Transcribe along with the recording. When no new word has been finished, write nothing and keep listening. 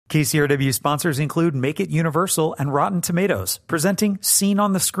KCRW sponsors include Make It Universal and Rotten Tomatoes, presenting Scene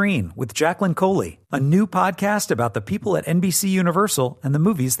on the Screen with Jacqueline Coley, a new podcast about the people at NBC Universal and the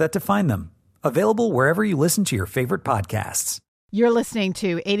movies that define them. Available wherever you listen to your favorite podcasts. You're listening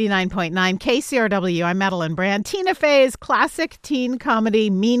to 89.9 KCRW. I'm Madeline Brand. Tina Fey's classic teen comedy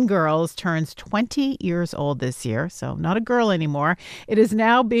Mean Girls turns 20 years old this year, so not a girl anymore. It is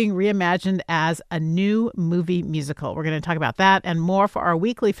now being reimagined as a new movie musical. We're going to talk about that and more for our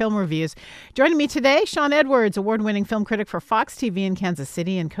weekly film reviews. Joining me today, Shawn Edwards, award-winning film critic for Fox TV in Kansas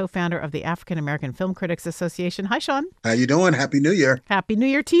City and co-founder of the African American Film Critics Association. Hi, Shawn. How you doing? Happy New Year. Happy New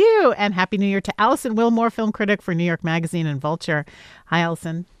Year to you, and Happy New Year to Alison Willmore, film critic for New York Magazine and Vulture. Hi,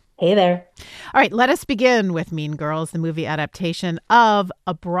 Alison. Hey there. All right, let us begin with Mean Girls, the movie adaptation of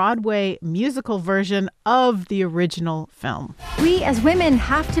a Broadway musical version of the original film. We as women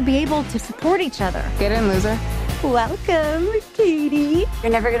have to be able to support each other. Get in, loser. Welcome, Katie.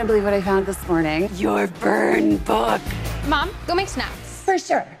 You're never going to believe what I found this morning. Your burn book. Mom, go make snacks.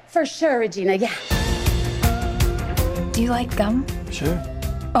 For sure, Regina, yeah. Do you like gum? Sure.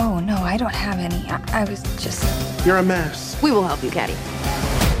 Oh, no, I don't have any. I was just... You're a mess. We will help you, Caddy.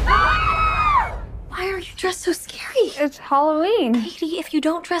 Why are you dressed so scary? It's Halloween. Katie, if you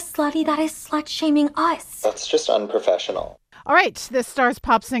don't dress slutty, that is slut-shaming us. That's just unprofessional. All right, this stars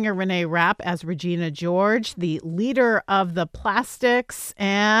pop singer Renee Rapp as Regina George, the leader of the Plastics.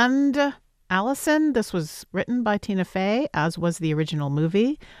 And Alison, this was written by Tina Fey, as was the original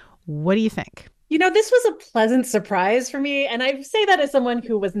movie. What do you think? You know, this was a pleasant surprise for me. And I say that as someone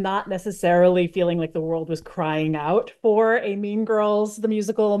who was not necessarily feeling like the world was crying out for a Mean Girls, the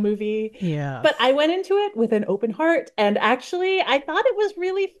musical movie. Yeah. But I went into it with an open heart. And actually, I thought it was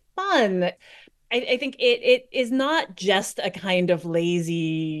really fun. I think it is not just a kind of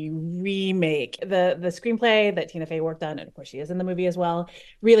lazy remake. The screenplay that Tina Fey worked on, and of course she is in the movie as well,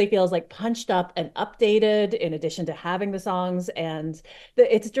 really feels like punched up and updated in addition to having the songs. And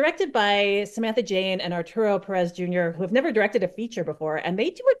it's directed by Samantha Jane and Arturo Perez Jr., who have never directed a feature before. And they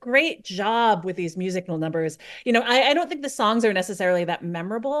do a great job with these musical numbers. You know, I don't think the songs are necessarily that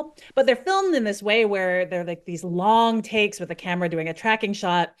memorable, but they're filmed in this way where they're like these long takes with the camera doing a tracking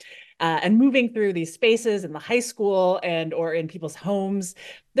shot. And moving through these spaces in the high school or in people's homes.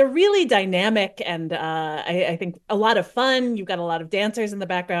 They're really dynamic and I think a lot of fun. You've got a lot of dancers in the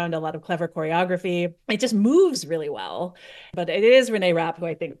background, a lot of clever choreography. It just moves really well. But it is Renee Rapp who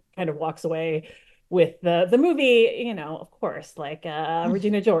I think kind of walks away with the movie, you know, of course, like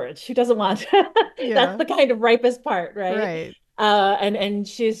Regina George, who doesn't want that's the kind of ripest part, right? And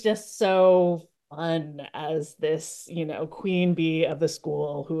she's just so fun as this, you know, queen bee of the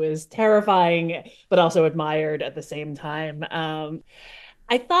school who is terrifying, but also admired at the same time.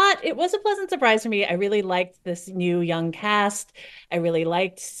 I thought it was a pleasant surprise for me. I really liked this new young cast. I really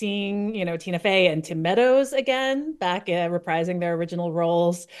liked seeing, you know, Tina Fey and Tim Meadows again, back reprising their original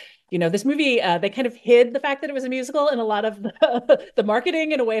roles. You know, this movie, they kind of hid the fact that it was a musical in a lot of the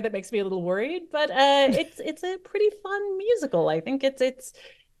marketing in a way that makes me a little worried, but it's a pretty fun musical. I think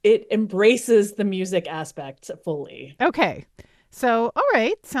it embraces the music aspect fully. Okay. So, all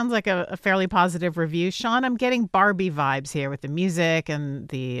right. Sounds like a fairly positive review. Shawn, I'm getting Barbie vibes here with the music and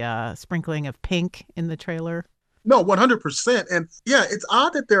the sprinkling of pink in the trailer. No, 100%. And yeah, it's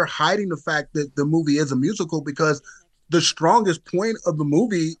odd that they're hiding the fact that the movie is a musical because the strongest point of the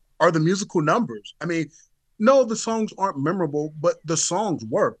movie are the musical numbers. I mean, no, the songs aren't memorable, but the songs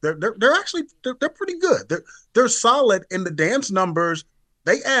work. They're actually pretty good. They're solid, and the dance numbers,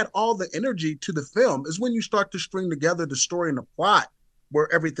 they add all the energy to the film. Is when you start to string together the story and the plot where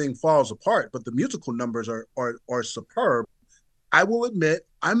everything falls apart. But the musical numbers are superb. I will admit,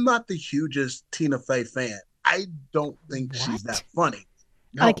 I'm not the hugest Tina Fey fan. I don't think she's that funny.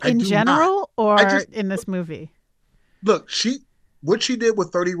 No, like in general or in this movie? Look, what she did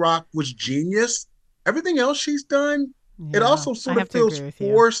with 30 Rock was genius. Everything else she's done, it also sort of feels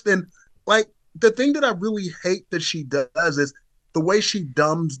forced. And like the thing that I really hate that she does is the way she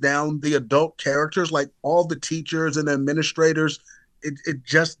dumbs down the adult characters, like all the teachers and the administrators, it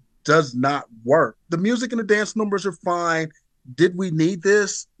just does not work. The music and the dance numbers are fine. Did we need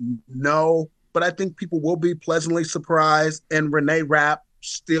this? No. But I think people will be pleasantly surprised. And Renee Rapp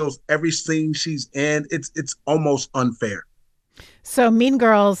steals every scene she's in. It's almost unfair. So Mean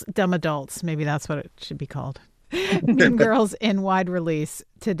Girls, Dumb Adults. Maybe that's what it should be called. Mean Girls in wide release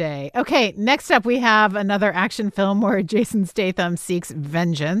today. Okay, next up we have another action film where Jason Statham seeks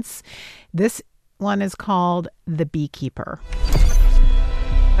vengeance. This one is called The Beekeeper.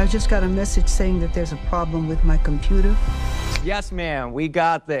 I just got a message saying that there's a problem with my computer. Yes, ma'am, we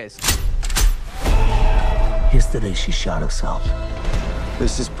got this. Yesterday she shot herself.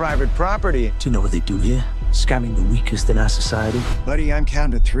 This is private property. Do you know what they do here? Scamming the weakest in our society. Buddy, I'm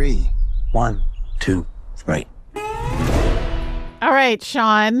counting to 3. 1, 2, 3. All right,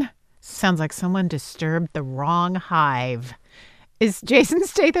 Shawn. Sounds like someone disturbed the wrong hive. Is Jason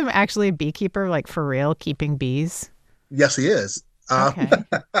Statham actually a beekeeper, like for real, keeping bees? Yes, he is. Okay.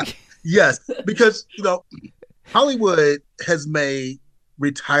 Yes, because, Hollywood has made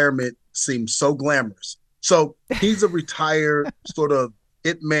retirement seem so glamorous. So he's a retired sort of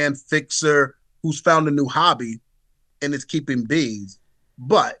hitman fixer who's found a new hobby and is keeping bees.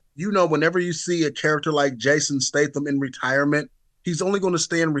 But, whenever you see a character like Jason Statham in retirement, he's only going to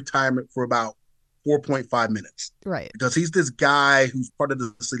stay in retirement for about 4.5 minutes. Right. Because he's this guy who's part of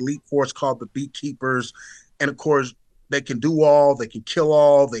this elite force called the Beekeepers. And of course, they can do all, they can kill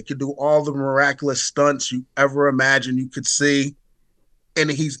all, they can do all the miraculous stunts you ever imagine you could see.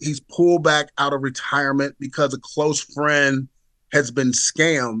 And he's pulled back out of retirement because a close friend has been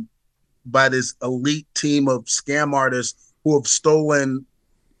scammed by this elite team of scam artists who have stolen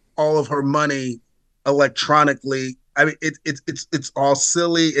all of her money electronically. I mean, it's all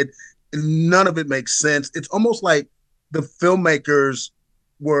silly. None of it makes sense. It's almost like the filmmakers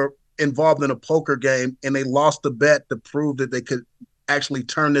were involved in a poker game and they lost a bet to prove that they could actually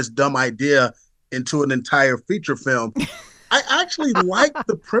turn this dumb idea into an entire feature film. I actually like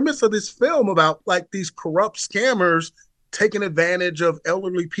the premise of this film about like these corrupt scammers taking advantage of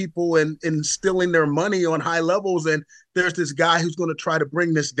elderly people and stealing their money on high levels. And there's this guy who's going to try to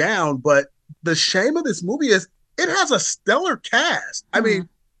bring this down. But the shame of this movie is it has a stellar cast. I mean,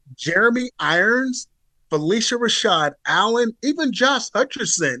 Jeremy Irons, Felicia Rashad Allen, even Josh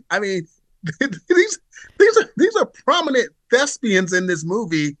Hutcherson. I mean, these are prominent thespians in this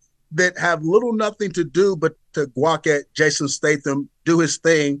movie that have little nothing to do but to gawk at Jason Statham do his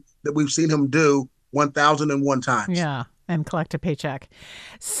thing that we've seen him do 1,001 times. Yeah, and collect a paycheck.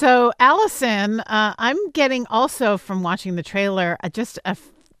 So, Alison, I'm getting also from watching the trailer just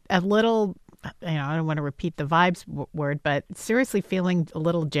a little, I don't want to repeat the vibes word, but seriously feeling a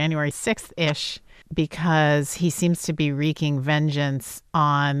little January 6th-ish because he seems to be wreaking vengeance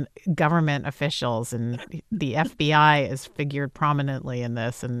on government officials, and the FBI is figured prominently in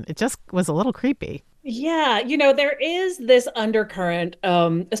this, and it just was a little creepy. Yeah, there is this undercurrent,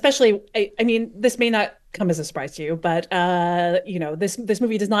 especially, I mean, this may not come as a surprise to you, but, this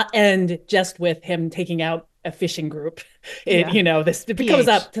movie does not end just with him taking out a fishing group. It goes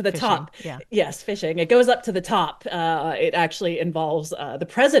up to the fishing. Top. Yeah. Yes, fishing. It goes up to the top. It actually involves the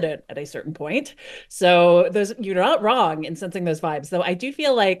president at a certain point. So you're not wrong in sensing those vibes, though I do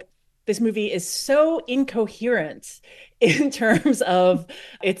feel like this movie is so incoherent in terms of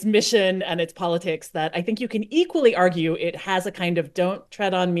its mission and its politics that I think you can equally argue it has a kind of don't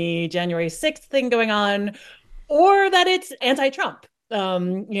tread on me January 6th thing going on, or that it's anti-Trump,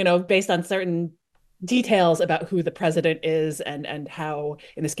 based on certain details about who the president is and how,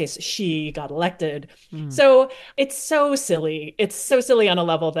 in this case, she got elected. So it's so silly. It's so silly on a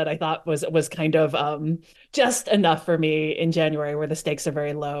level that I thought was kind of just enough for me in January, where the stakes are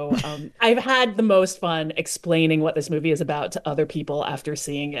very low. I've had the most fun explaining what this movie is about to other people after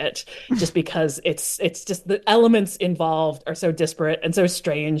seeing it, just because it's just the elements involved are so disparate and so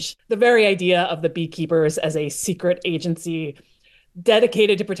strange. The very idea of the Beekeepers as a secret agency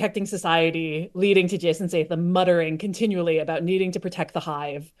dedicated to protecting society, leading to Jason Statham muttering continually about needing to protect the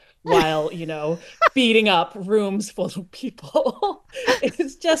hive while, beating up rooms full of people.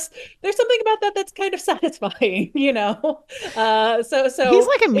 It's just, there's something about that that's kind of satisfying, So he's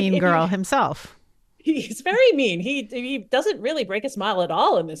like a mean girl himself. He's very mean. He doesn't really break a smile at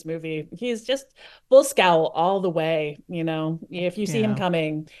all in this movie. He's just full scowl all the way. If you see him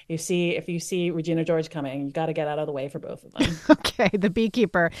coming, if you see Regina George coming, you got to get out of the way for both of them. Okay, The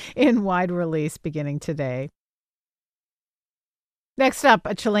Beekeeper in wide release beginning today. Next up,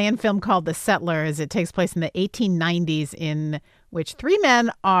 a Chilean film called The Settlers. It takes place in the 1890s, in which 3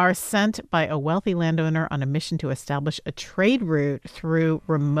 men are sent by a wealthy landowner on a mission to establish a trade route through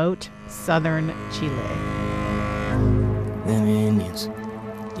remote southern Chile. Them Indians,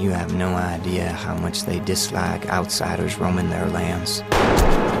 you have no idea how much they dislike outsiders roaming their lands.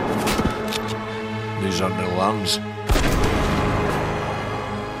 These aren't their lands.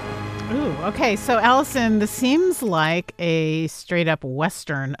 Ooh, okay. So, Alison, this seems like a straight-up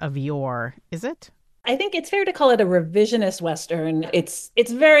Western of yore, is it? I think it's fair to call it a revisionist Western. It's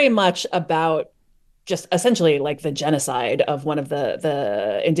very much about just essentially like the genocide of one of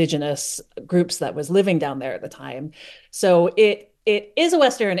the indigenous groups that was living down there at the time. So it it is a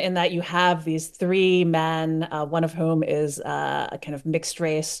Western in that you have these three men, one of whom is a kind of mixed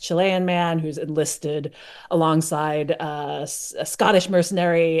race Chilean man who's enlisted alongside a Scottish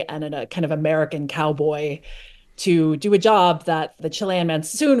mercenary and a kind of American cowboy to do a job that the Chilean man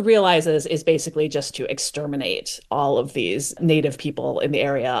soon realizes is basically just to exterminate all of these native people in the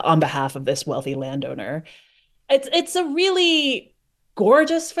area on behalf of this wealthy landowner. It's a really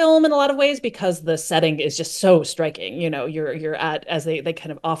gorgeous film in a lot of ways because the setting is just so striking. You know, you're at, as they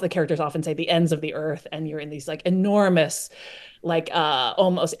kind of the characters often say, the ends of the earth, and you're in these like enormous, like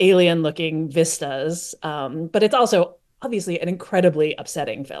almost alien looking vistas. But it's also obviously an incredibly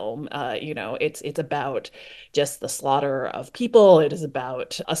upsetting film. It's about just the slaughter of people. It is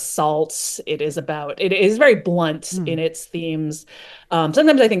about assaults. It is very blunt in its themes.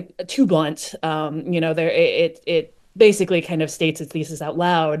 Sometimes I think too blunt. It basically kind of states its thesis out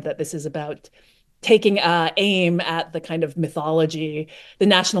loud that this is about taking aim at the kind of mythology, the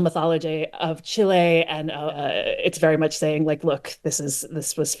national mythology of Chile, and it's very much saying like, look, this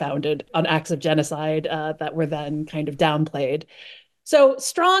was founded on acts of genocide that were then kind of downplayed. So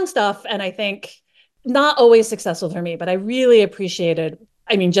strong stuff, and I think not always successful for me, but I really appreciated,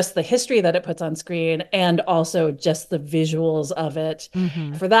 I mean, just the history that it puts on screen and also just the visuals of it.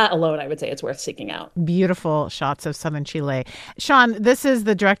 Mm-hmm. For that alone, I would say it's worth seeking out. Beautiful shots of southern Chile. Shawn, this is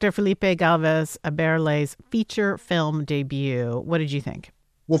the director Felipe Galvez Aberle's feature film debut. What did you think?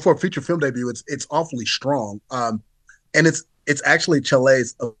 Well, for a feature film debut, it's awfully strong. And it's actually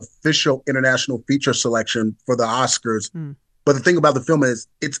Chile's official international feature selection for the Oscars. But the thing about the film is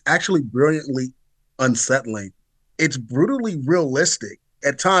it's actually brilliantly unsettling. It's brutally realistic.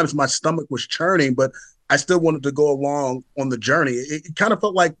 At times, my stomach was churning, but I still wanted to go along on the journey. It kind of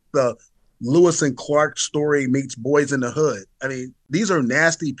felt like the Lewis and Clark story meets Boys in the Hood. I mean, these are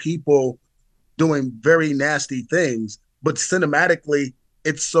nasty people doing very nasty things, but cinematically,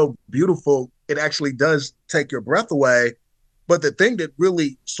 it's so beautiful. It actually does take your breath away. But the thing that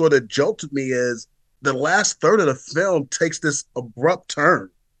really sort of jolted me is the last third of the film takes this abrupt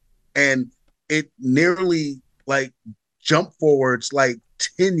turn, and it nearly like jump forwards like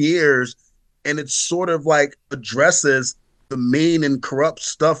 10 years, and it sort of like addresses the mean and corrupt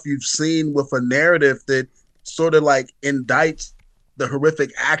stuff you've seen with a narrative that sort of like indicts the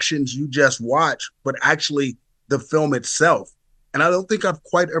horrific actions you just watch, but actually the film itself. And I don't think I've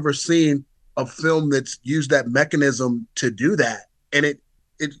quite ever seen a film that's used that mechanism to do that. And it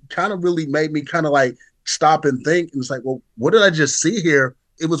kind of really made me kind of like stop and think. And it's like, well, what did I just see here?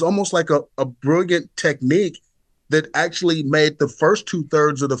 It was almost like a brilliant technique that actually made the first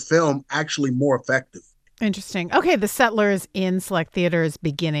 2/3 of the film actually more effective. Interesting. Okay, The Settlers in select theaters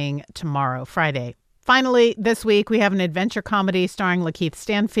beginning tomorrow, Friday. Finally, this week, we have an adventure comedy starring Lakeith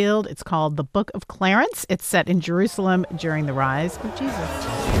Stanfield. It's called The Book of Clarence. It's set in Jerusalem during the rise of Jesus.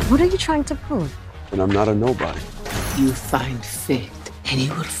 What are you trying to prove? And I'm not a nobody. You find faith, and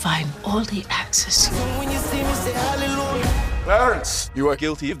you will find all the answers. Clarence, you are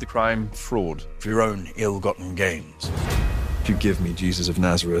guilty of the crime fraud for your own ill-gotten gains. If you give me Jesus of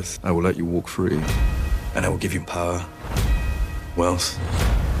Nazareth, I will let you walk free. And I will give you power, wealth.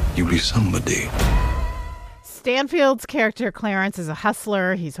 You'll be somebody. Stanfield's character Clarence is a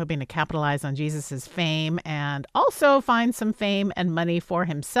hustler. He's hoping to capitalize on Jesus's fame and also find some fame and money for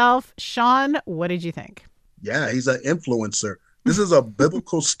himself. Shawn, what did you think? Yeah, he's an influencer. This is a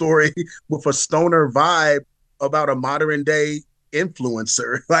biblical story with a stoner vibe about a modern day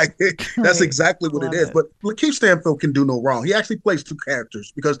influencer. Like, that's exactly what it is. But Lakeith Stanfield can do no wrong. He actually plays two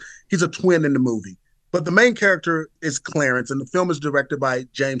characters because he's a twin in the movie. But the main character is Clarence, and the film is directed by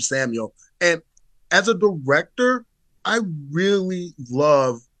James Samuel. And as a director, I really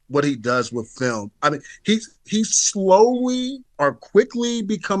love what he does with film. I mean, he's slowly or quickly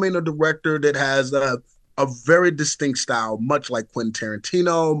becoming a director that has a very distinct style, much like Quentin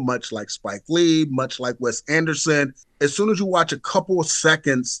Tarantino, much like Spike Lee, much like Wes Anderson. As soon as you watch a couple of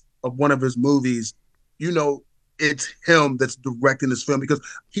seconds of one of his movies, you know it's him that's directing this film because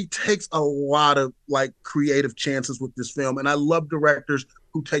he takes a lot of like creative chances with this film. And I love directors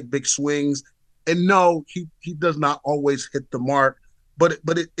who take big swings. And no, he does not always hit the mark, but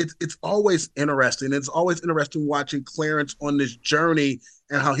it's always interesting. It's always interesting watching Clarence on this journey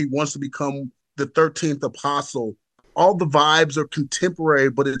and how he wants to become the 13th apostle. All the vibes are contemporary,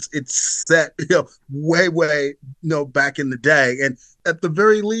 but it's set, way, back in the day. And at the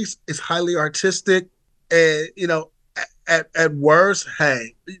very least, it's highly artistic. And, at worst,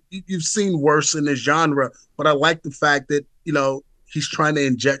 hey, you've seen worse in this genre, but I like the fact that, he's trying to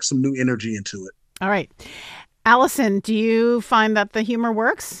inject some new energy into it. All right. Alison, do you find that the humor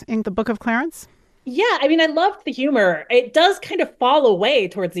works in The Book of Clarence? Yeah, I mean, I loved the humor. It does kind of fall away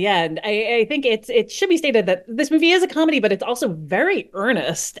towards the end. I think it should be stated that this movie is a comedy, but it's also very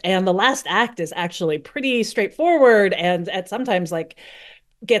earnest. And the last act is actually pretty straightforward and at sometimes like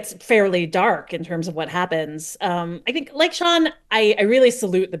gets fairly dark in terms of what happens. I think, like Shawn, I really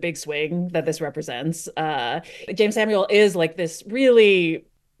salute the big swing that this represents. James Samuel is like this really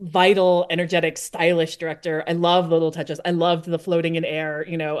vital, energetic, stylish director. I love the little touches. I loved the floating in air.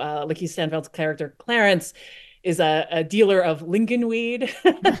 Lakeith Stanfield's character Clarence is a dealer of Lincoln weed,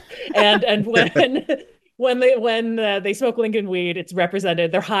 and when they smoke Lincoln weed, it's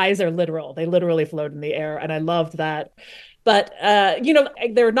represented. Their highs are literal. They literally float in the air, and I loved that. But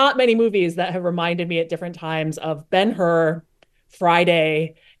there are not many movies that have reminded me at different times of Ben-Hur,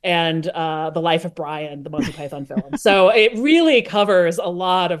 Friday, and The Life of Brian, the Monty Python film. So it really covers a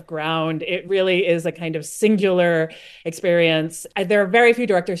lot of ground. It really is a kind of singular experience. There are very few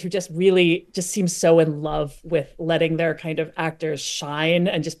directors who just seem so in love with letting their kind of actors shine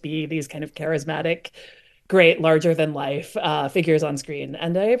and just be these kind of charismatic, great, larger than life figures on screen.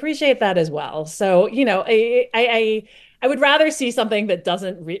 And I appreciate that as well. So, I would rather see something that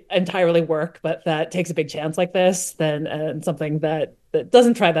doesn't entirely work, but that takes a big chance like this than something that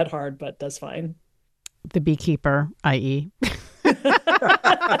doesn't try that hard, but does fine. The Beekeeper, i.e.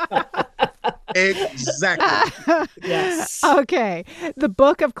 Exactly. Yes. Okay. The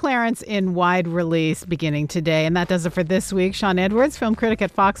Book of Clarence in wide release beginning today. And that does it for this week. Shawn Edwards, film critic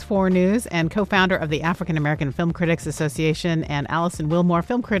at Fox 4 News and co-founder of the African American Film Critics Association, and Alison Willmore,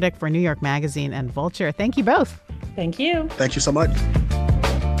 film critic for New York Magazine and Vulture. Thank you both. Thank you. Thank you so much.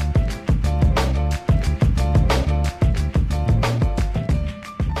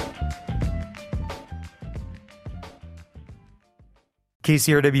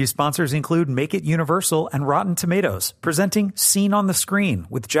 KCRW sponsors include Make It Universal and Rotten Tomatoes, presenting Scene on the Screen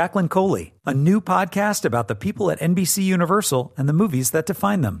with Jacqueline Coley, a new podcast about the people at NBC Universal and the movies that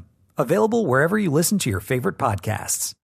define them. Available wherever you listen to your favorite podcasts.